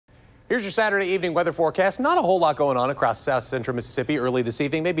Here's your Saturday evening weather forecast. Not a whole lot going on across south central Mississippi early this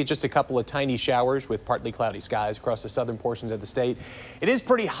evening. Maybe just a couple of tiny showers with partly cloudy skies across the southern portions of the state. It is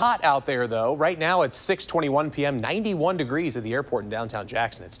pretty hot out there, though. Right now it's 6:21 p.m., 91 degrees at the airport in downtown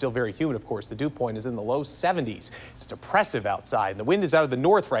Jackson. It's still very humid, of course. The dew point is in the low 70s. It's oppressive outside. And the wind is out of the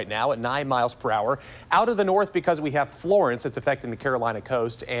north right now at 9 miles per hour. Out of the north because we have Florence that's affecting the Carolina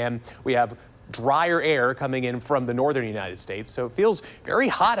coast, and we have drier air coming in from the northern United States. So it feels very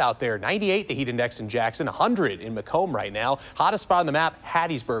hot out there. 98 the heat index in Jackson, 100 in Macomb right now. Hottest spot on the map,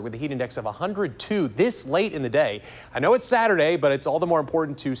 Hattiesburg, with a heat index of 102 this late in the day. I know it's Saturday, but it's all the more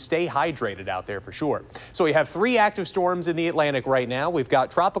important to stay hydrated out there for sure. So we have 3 active storms in the Atlantic right now. We've got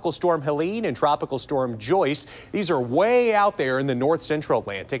Tropical Storm Helene and Tropical Storm Joyce. These are way out there in the north central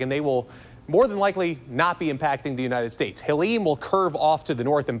Atlantic, and they will more than likely not be impacting the United States. Helene will curve off to the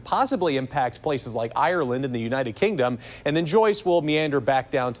north and possibly impact places like Ireland and the United Kingdom. And then Joyce will meander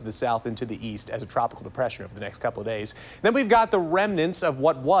back down to the south and to the east as a tropical depression over the next couple of days. Then we've got the remnants of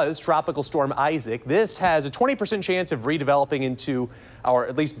what was Tropical Storm Isaac. This has a 20% chance of redeveloping into, or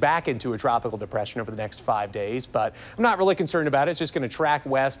at least back into, a tropical depression over the next 5 days. But I'm not really concerned about it. It's just going to track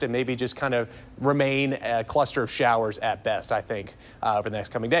west and maybe just kind of remain a cluster of showers at best, I think, over the next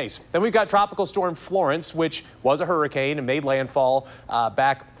coming days. Then we've got Tropical Storm Florence, which was a hurricane and made landfall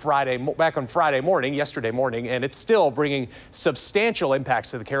back on Friday morning, yesterday morning, and it's still bringing substantial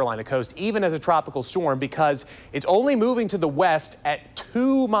impacts to the Carolina coast, even as a tropical storm, because it's only moving to the west at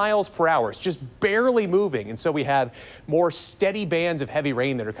 2 miles per hour. It's just barely moving, and so we have more steady bands of heavy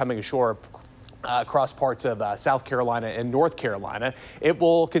rain that are coming ashore across parts of South Carolina and North Carolina. It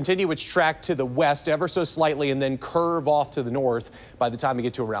will continue its track to the west ever so slightly and then curve off to the north by the time we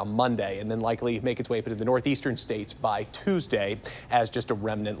get to around Monday, and then likely make its way up into the northeastern states by Tuesday as just a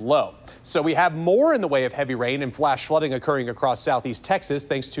remnant low. So we have more in the way of heavy rain and flash flooding occurring across southeast Texas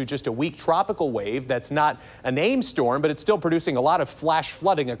thanks to just a weak tropical wave that's not a named storm, but it's still producing a lot of flash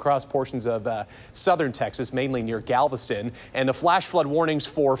flooding across portions of southern Texas, mainly near Galveston. And the flash flood warnings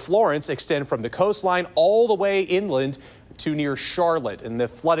for Florence extend from the coastline all the way inland to near Charlotte, and the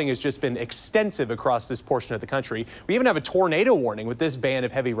flooding has just been extensive across this portion of the country. We even have a tornado warning with this band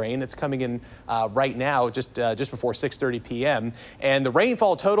of heavy rain that's coming in right now, just before 6:30 p.m. And the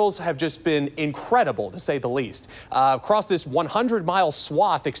rainfall totals have just been incredible, to say the least. Across this 100-mile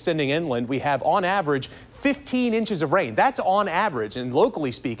swath extending inland, we have on average 15 inches of rain. That's on average, and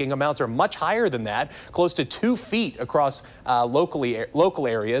locally speaking, amounts are much higher than that, close to 2 feet across local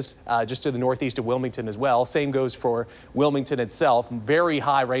areas, just to the northeast of Wilmington as well. Same goes for Wilmington itself. Very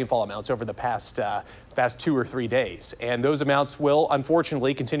high rainfall amounts over the past 2 or 3 days. And those amounts will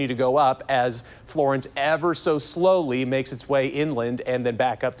unfortunately continue to go up as Florence ever so slowly makes its way inland and then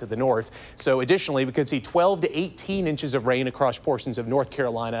back up to the north. So additionally, we could see 12 to 18 inches of rain across portions of North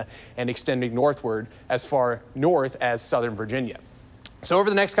Carolina and extending northward as far north as southern Virginia. So over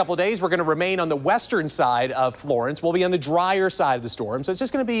the next couple of days, we're going to remain on the western side of Florence. We'll be on the drier side of the storm. So it's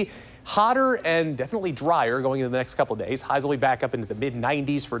just going to be hotter and definitely drier going into the next couple of days. Highs will be back up into the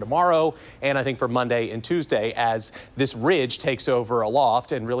mid-90s for tomorrow, and I think for Monday and Tuesday, as this ridge takes over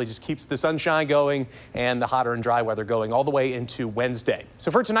aloft and really just keeps the sunshine going and the hotter and dry weather going all the way into Wednesday.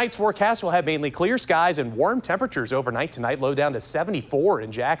 So for tonight's forecast, we'll have mainly clear skies and warm temperatures overnight tonight. Low down to 74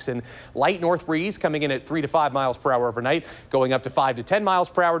 in Jackson. Light north breeze coming in at 3 to 5 miles per hour overnight, going up to 5 to 10 miles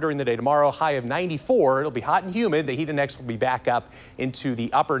per hour during the day tomorrow. High of 94. It'll be hot and humid. The heat index will be back up into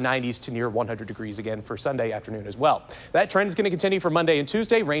the upper 90s to near 100 degrees again for Sunday afternoon as well. That trend is going to continue for Monday and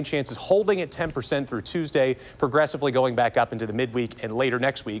Tuesday. Rain chances holding at 10% through Tuesday, progressively going back up into the midweek and later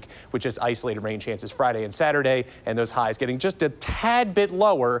next week, with just isolated rain chances Friday and Saturday, and those highs getting just a tad bit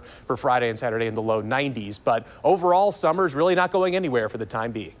lower for Friday and Saturday in the low 90s. But overall, summer's really not going anywhere for the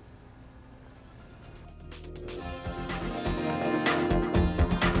time being.